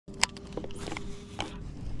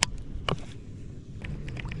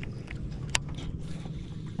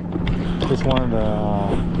It's one of the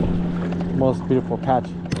most beautiful patch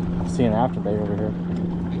I've seen in Afterbay over here.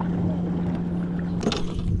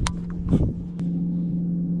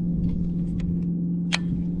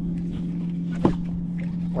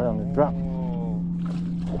 Right on the drop.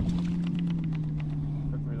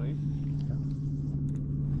 Quick release.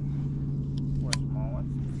 Or a small one.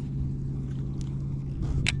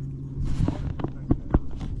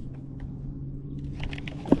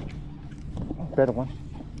 Better one.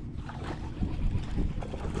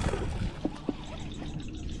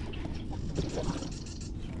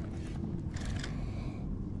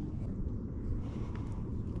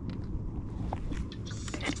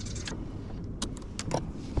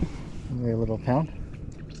 Maybe a little pound.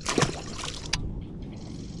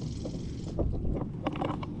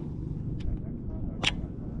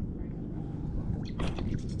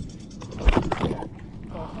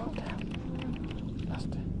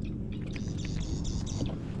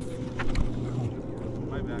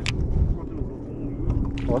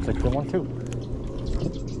 Oh, that's a good one too.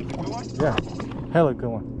 Good one? Yeah, hella good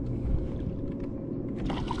one.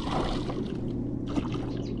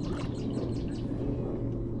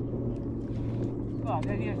 Oh,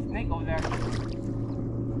 there's a snake over there.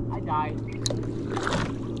 I died.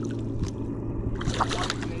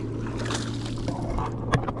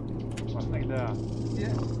 What's like that?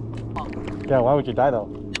 Yeah. Yeah, why would you die though?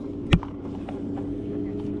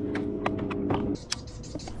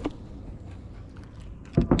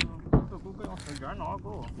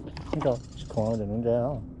 Kìa, còn đừng muốn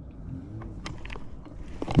ra.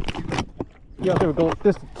 Yeah, there we go.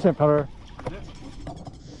 This sand powder.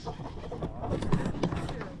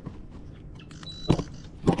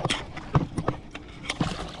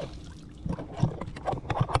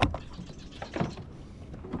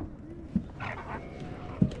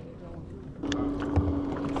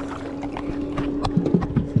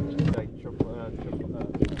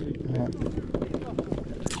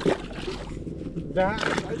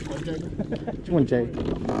 Which one, Jay?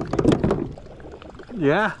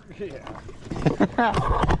 Yeah? Yeah.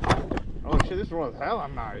 Oh shit, this roll is hella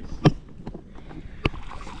nice.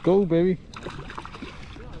 Go, baby.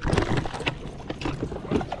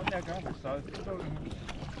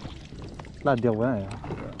 Là điều cái này.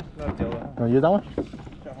 Còn dưới đó á?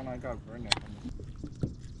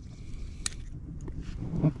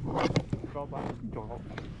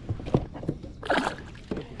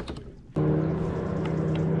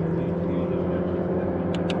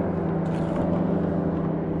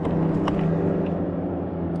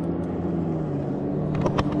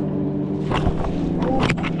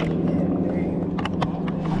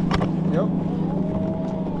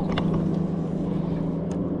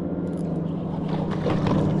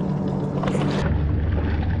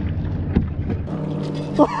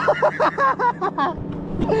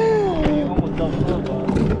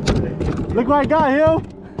 Look what I got, Hill!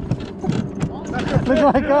 Look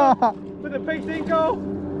what I got! With the big cinco!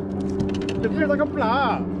 The feels like a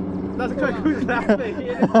blah! That's good, who's laughing?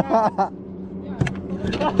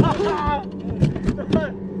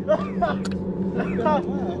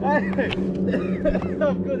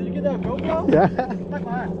 Oh, good, did you get that GoPro? Yeah.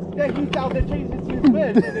 Yeah, he's out there chasing his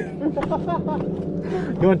fish.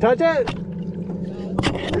 You want to touch it?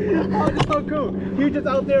 Oh, that's so cool. He was just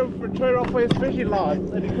out there for trying off his fishing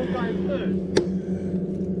rods and he couldn't find his fish.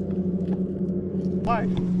 Why?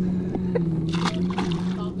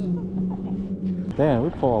 Damn, we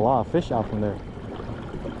pull a lot of fish out from there.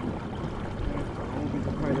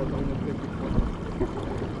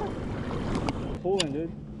 Pulling,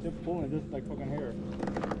 dude. They're pulling just like fucking hair.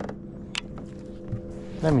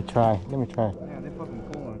 Let me try. Yeah, they're fucking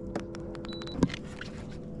pulling.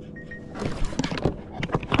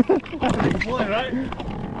 They're pulling, right?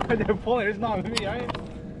 They're pulling. It's not me, right?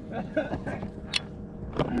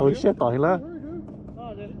 Holy shit, tỏi lên.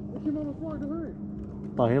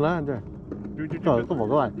 Tỏi lên anh chưa? Trời, có một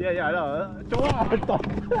các bạn. Yeah, I know. Chỗ nào?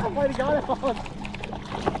 Way to go.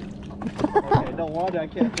 Okay, don't want it. I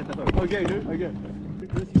can't get the hook. Okay, dude. Okay.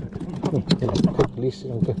 Release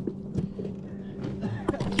it, okay.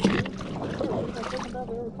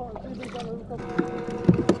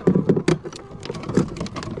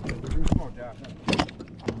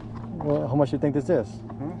 Well, how much do you think this is?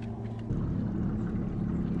 Huh?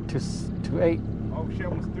 2.8. Oh shit,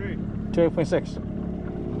 almost 3. 2.8.6.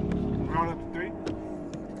 Round up to 3?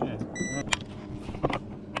 Yeah.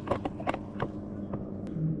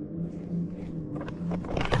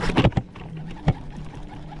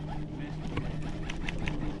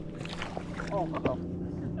 Oh, no.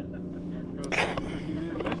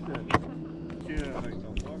 Yeah, like